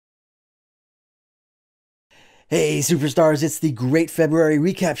Hey superstars, it's the Great February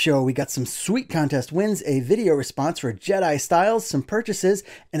Recap Show. We got some sweet contest wins, a video response for jedistiles, some purchases,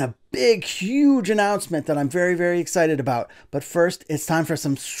 and a big, huge announcement that I'm very excited about. But first, it's time for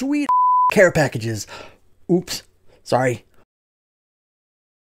some sweet care packages. Oops, sorry.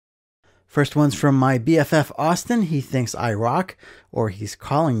 First one's from my BFF Austin. He thinks I rock, or he's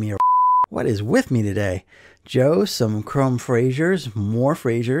calling me a What is with me today? Joe, some Chrome Frasers, more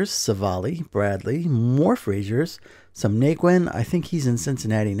Frasers, Savali, Bradley, more Frasers, some Naquin, I think he's in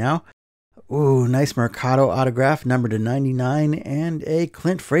Cincinnati now. Ooh, nice Mercado autograph, numbered to 99, and a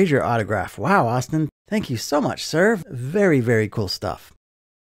Clint Frazier autograph. Wow, Austin, thank you so much, sir. Very cool stuff.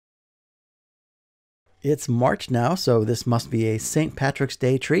 It's March now, so this must be a St. Patrick's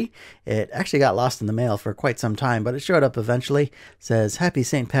Day tree. It actually got lost in the mail for quite some time, but it showed up eventually. It says, Happy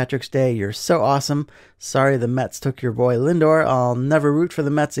St. Patrick's Day, you're so awesome. Sorry the Mets took your boy Lindor. I'll never root for the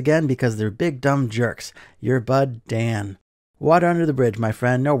Mets again because they're big dumb jerks. Your bud, Dan. Water under the bridge, my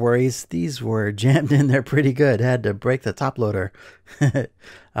friend, no worries. These were jammed in there pretty good. Had to break the top loader.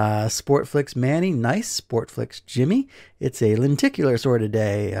 Sportflix Manny, nice. Sportflix Jimmy. It's a lenticular sort of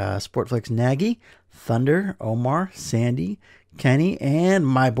day. Sportflix Nagy. Thunder, Omar, Sandy, Kenny, and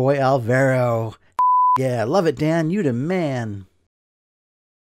my boy Alvaro. Yeah, love it, Dan. You the man.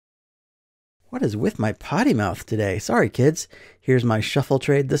 What is with my potty mouth today? Sorry, kids. Here's my shuffle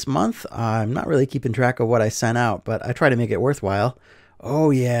trade this month. I'm not really keeping track of what I sent out, but I try to make it worthwhile. Oh,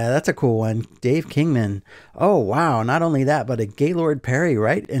 yeah, that's a cool one. Dave Kingman. Oh, wow. Not only that, but a Gaylord Perry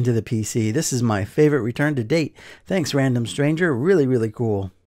right into the PC. This is my favorite return to date. Thanks, random stranger. Really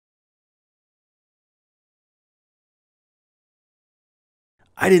cool.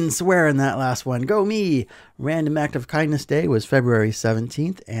 I didn't swear in that last one. Go me! Random Act of Kindness Day was February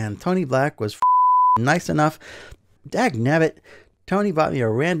 17th, and Tony Black was nice enough. Dagnabbit, Tony bought me a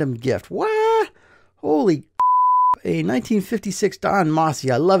random gift. What? Holy a 1956 Don Mossi.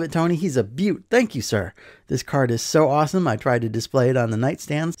 I love it, Tony. He's a beaut. Thank you, sir. This card is so awesome. I tried to display it on the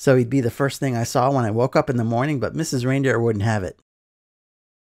nightstand, so he'd be the first thing I saw when I woke up in the morning, but Mrs. Reindeer wouldn't have it.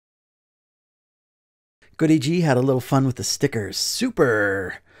 Goody G had a little fun with the stickers.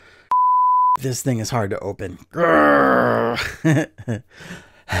 Super! This thing is hard to open.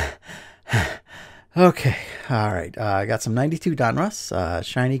 Okay, alright. I got some 92 Donruss,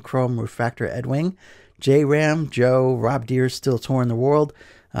 Shiny Chrome Refractor Edwing, J-Ram, Joe, Rob Deer's Still Touring the World,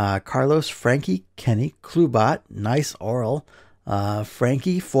 Carlos, Frankie, Kenny, Cluebot, nice Oral,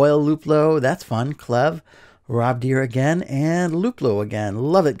 Frankie, Foil Luplo, that's fun, Clev, Rob Deer again, and Luplo again.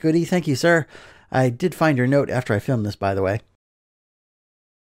 Love it, Goody. Thank you, sir. I did find your note after I filmed this, by the way.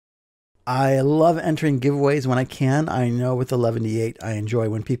 I love entering giveaways when I can. I know with 11-8, I enjoy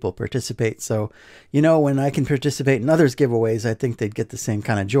when people participate. So, you know, when I can participate in others' giveaways, I think they'd get the same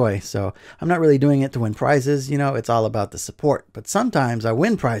kind of joy. So I'm not really doing it to win prizes. You know, it's all about the support. But sometimes I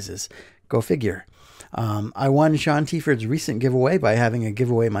win prizes. Go figure. I won Sean Teaford's recent giveaway by having a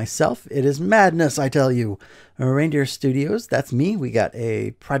giveaway myself. It is madness, I tell you. Reindeer Studios, that's me. We got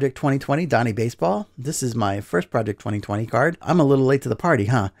a Project 2020 Donnie Baseball. This is my first Project 2020 card. I'm a little late to the party,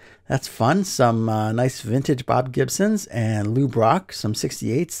 huh? That's fun. Some nice vintage Bob Gibsons and Lou Brock, some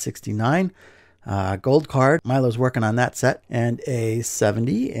 68, 69. Gold card. Milo's working on that set. And a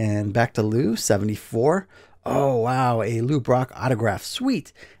 70, and back to Lou, 74. Oh, wow, a Lou Brock autograph.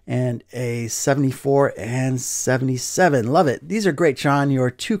 Sweet. And a 74 and 77. Love it. These are great, Sean.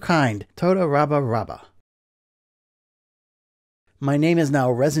 You're too kind. Toda Rabba Rabba. My name is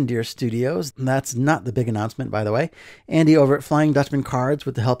now Reindeer Studios. That's not the big announcement, by the way. Andy over at Flying Dutchman Cards,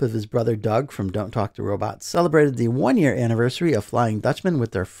 with the help of his brother Doug from Don't Talk to Robots, celebrated the 1-year anniversary of Flying Dutchman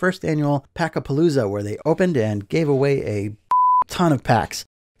with their first annual Pack-a-Palooza, where they opened and gave away a ton of packs.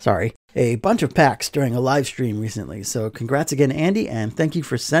 Sorry, a bunch of packs during a live stream recently. So congrats again, Andy, and thank you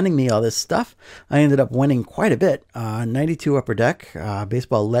for sending me all this stuff. I ended up winning quite a bit. 92 Upper Deck,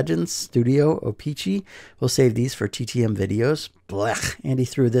 Baseball Legends, Studio, Opeachy. We'll save these for TTM videos. Blech, Andy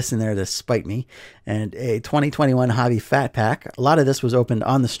threw this in there to spite me. And a 2021 Hobby Fat Pack. A lot of this was opened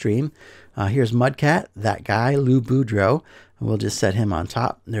on the stream. Here's Mudcat, that guy, Lou Boudreau. We'll just set him on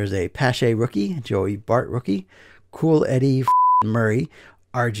top. There's a Pache rookie, Joey Bart rookie, Cool Eddy Murray,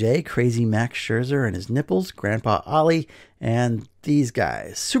 RJ, Crazy Max Scherzer and his nipples, Grandpa Ollie, and these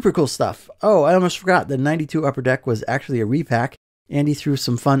guys. Super cool stuff. Oh, I almost forgot. The 92 Upper Deck was actually a repack. Andy threw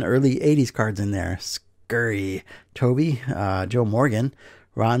some fun early 80s cards in there. Scurry, Toby, Joe Morgan,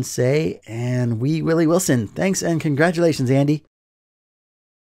 Ron Say, and Wee Willie Wilson. Thanks and congratulations, Andy.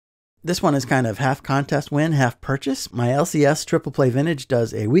 This one is kind of half contest win, half purchase. My LCS Triple Play Vintage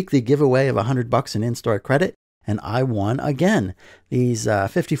does a weekly giveaway of $100 in in-store credit. and I won again. These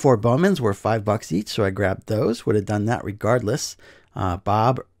 54 Bowmans were $5 each, so I grabbed those. Would have done that regardless.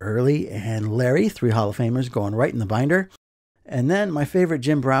 Bob, Early, and Larry, 3 Hall of Famers going right in the binder. And then my favorite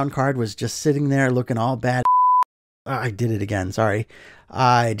Jim Brown card was just sitting there looking all bad. I did it again, sorry.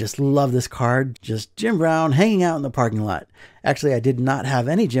 I just love this card. Just Jim Brown hanging out in the parking lot. Actually, I did not have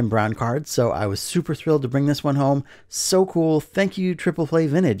any Jim Brown cards, so I was super thrilled to bring this one home. So cool. Thank you, Triple Play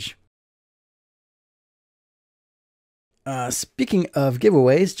Vintage. Speaking of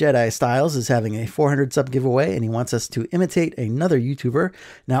giveaways, Jedistiles is having a 400 sub giveaway, and he wants us to imitate another YouTuber.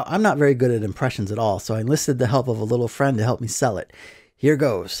 Now, I'm not very good at impressions at all, so I enlisted the help of a little friend to help me sell it. Here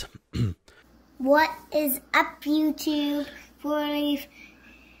goes. What is up, YouTube? 4-leaf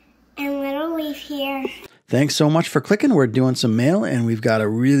and Little Leaf here. Thanks so much for clicking. We're doing some mail, and we've got a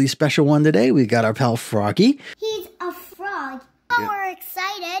really special one today. We got our pal Froggy. He's a frog. Oh, we're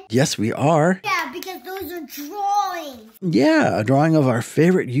excited. Yes, we are. Yeah, because those are drawings. Yeah, a drawing of our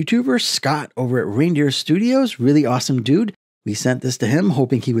favorite YouTuber, Scott, over at Reindeer Studios. Really awesome dude. We sent this to him,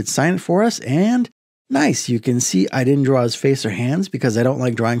 hoping he would sign it for us, and nice. You can see I didn't draw his face or hands because I don't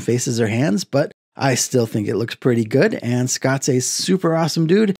like drawing faces or hands, but I still think it looks pretty good, and Scott's a super awesome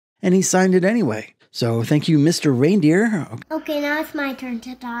dude, and he signed it anyway. So thank you, Mr. Reindeer. Okay, now it's my turn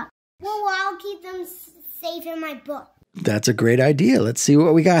to talk. Well, I'll keep them safe in my book. That's a great idea. Let's see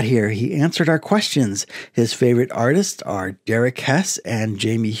what we got here. He answered our questions. His favorite artists are Derek Hess and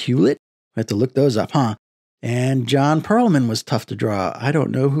Jamie Hewlett. We have to look those up, huh? And John Perlman was tough to draw. I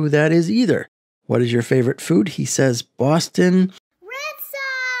don't know who that is either. What is your favorite food? He says Boston Red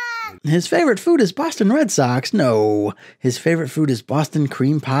Sox! His favorite food is Boston Red Sox. No, his favorite food is Boston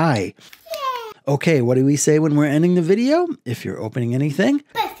cream pie. Yay! Okay, what do we say when we're ending the video? If you're opening anything,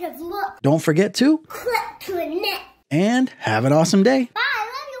 Best of luck. don't forget to Click to a net. and have an awesome day. Bye,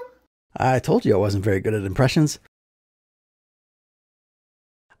 love you. I told you I wasn't very good at impressions.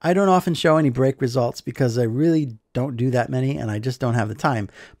 I don't often show any break results because I really don't do that many and I just don't have the time.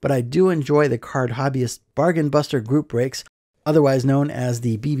 But I do enjoy the Cardhobbyist Bargain Buster group breaks, otherwise known as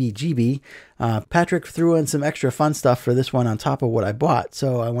the BBGB. Patrick threw in some extra fun stuff for this one on top of what I bought,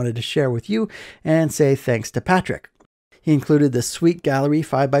 so I wanted to share with you and say thanks to Patrick. He included the Sweet Gallery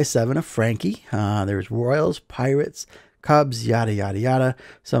 5x7 of Frankie. There's Royals, Pirates, Cubs, yada, yada, yada.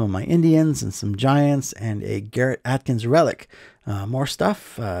 Some of my Indians and some Giants and a Garrett Atkins relic. More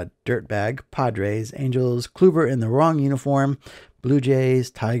stuff, Dirtbag, Padres, Angels, Kluber in the wrong uniform, Blue Jays,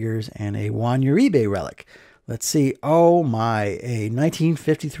 Tigers, and a Juan Uribe relic. Let's see. Oh my, a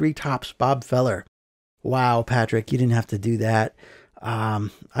 1953 Topps Bob Feller. Wow, Patrick, you didn't have to do that.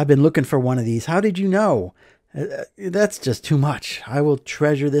 I've been looking for one of these. How did you know? That's just too much. I will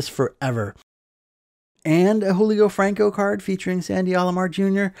treasure this forever. And a Julio Franco card featuring Sandy Alomar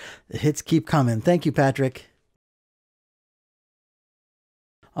Jr. The hits keep coming. Thank you, Patrick.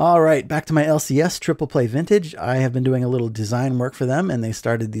 All right, back to my LCS Triple Play Vintage. I have been doing a little design work for them, and they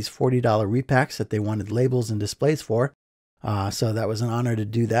started these $40 repacks that they wanted labels and displays for. So that was an honor to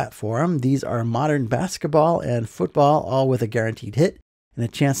do that for them. These are modern basketball and football, all with a guaranteed hit and a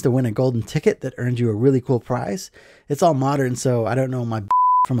chance to win a golden ticket that earns you a really cool prize. It's all modern, so I don't know my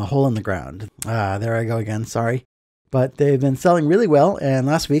from a hole in the ground. There I go again, sorry. But they've been selling really well, and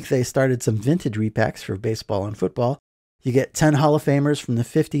last week they started some vintage repacks for baseball and football. You get 10 Hall of Famers from the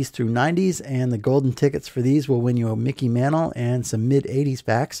 50s through 90s, and the golden tickets for these will win you a Mickey Mantle and some mid-80s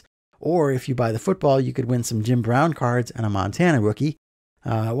packs. Or if you buy the football, you could win some Jim Brown cards and a Montana rookie.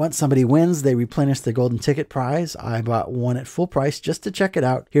 Once somebody wins, they replenish the golden ticket prize. I bought one at full price just to check it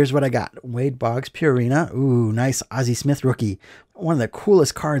out. Here's what I got. Wade Boggs Purina. Ooh, nice Ozzie Smith rookie. One of the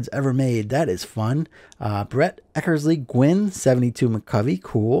coolest cards ever made. That is fun. Brett Eckersley Gwynn, 72 McCovey.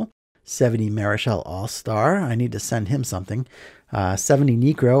 Cool. 70 Marichal All-Star. I need to send him something. 70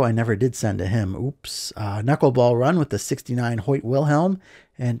 Necro. I never did send to him. Oops. Knuckleball Run with the 69 Hoyt Wilhelm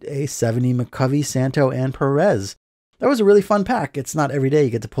and a 70 McCovey, Santo, and Perez. That was a really fun pack. It's not every day you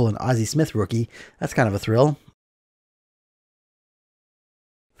get to pull an Ozzie Smith rookie. That's kind of a thrill.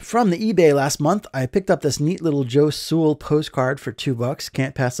 From the eBay last month, I picked up this neat little Joe Sewell postcard for $2.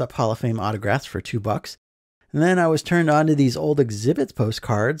 Can't pass up Hall of Fame autographs for $2. And then I was turned on to these old exhibits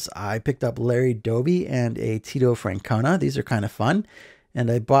postcards. I picked up Larry Doby and a Tito Francona. These are kind of fun. And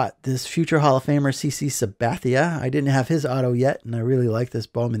I bought this future Hall of Famer CC Sabathia. I didn't have his auto yet, and I really like this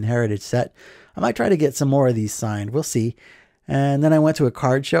Bowman Heritage set. I might try to get some more of these signed. We'll see. And then I went to a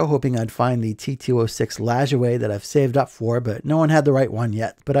card show hoping I'd find the T206 Lajoie that I've saved up for, but no one had the right one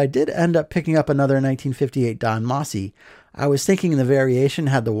yet. But I did end up picking up another 1958 Don Mossi. I was thinking the variation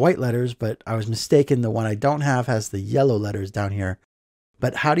had the white letters, but I was mistaken. The one I don't have has the yellow letters down here.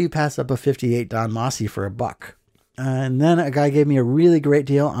 But how do you pass up a 58 Don Mossi for $1? And then a guy gave me a really great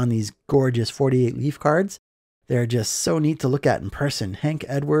deal on these gorgeous 48 leaf cards. They're just so neat to look at in person. Hank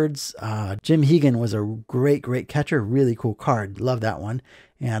Edwards, Jim Hegan was a great catcher. Really cool card. Love that one.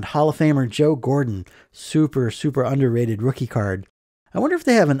 And Hall of Famer Joe Gordon. Super underrated rookie card. I wonder if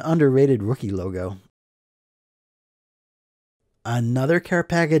they have an underrated rookie logo. Another care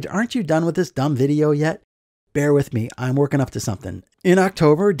package. Aren't you done with this dumb video yet? Bear with me, I'm working up to something. In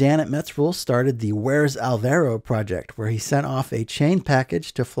October, Dan at Mets Rules started the Where's Alvaro project, where he sent off a chain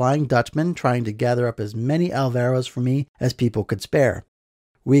package to Flying Dutchmen, trying to gather up as many Alvaros for me as people could spare.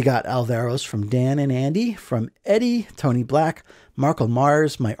 We got Alvaros from Dan and Andy, from Eddy, Tony Black, Markel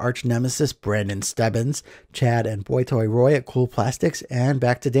Mars, my arch nemesis Brandon Stebbins, Chad and Boy Toy Roy at Cool Plastix, and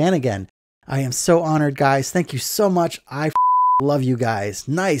back to Dan again. I am so honored, guys. Thank you so much. I love you guys.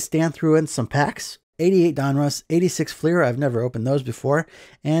 Nice. Dan threw in some packs. 88 Donruss, 86 Fleer, I've never opened those before,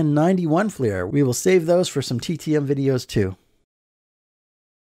 and 91 Fleer. We will save those for some TTM videos too.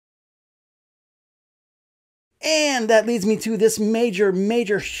 And that leads me to this major,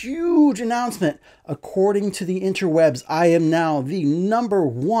 huge announcement. According to the interwebs, I am now the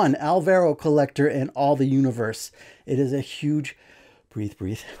 #1 Alvaro collector in all the universe. It is a huge, breathe.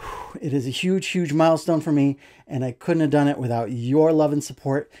 It is a huge milestone for me, and I couldn't have done it without your love and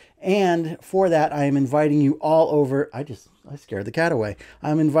support. And for that, I am inviting you all over. I scared the cat away.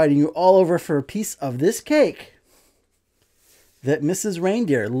 I'm inviting you all over for a piece of this cake that Mrs.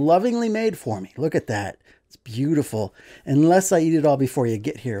 Reindeer lovingly made for me. Look at that. It's beautiful. Unless I eat it all before you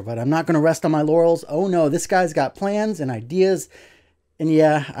get here. But I'm not going to rest on my laurels. Oh no, this guy's got plans and ideas. And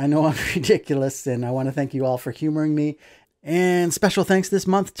yeah, I know I'm ridiculous. And I want to thank you all for humoring me. And special thanks this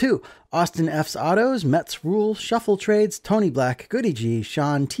month to Austin F's Autos, Mets Rules, Shuffle Trades, Tony Black, Goody G,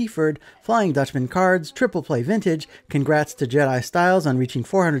 Sean, Teaford, Flying Dutchman Cards, Triple Play Vintage. Congrats to jedistiles on reaching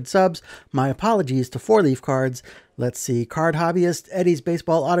 400 subs. My apologies to 4-leaf cards. Let's see, Cardhobbyist, Eddys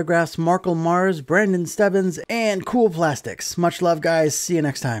Baseball Autographs, Markel Mars, Brandon Stebbins, and Cool Plastix. Much love, guys. See you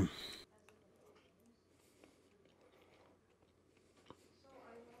next time.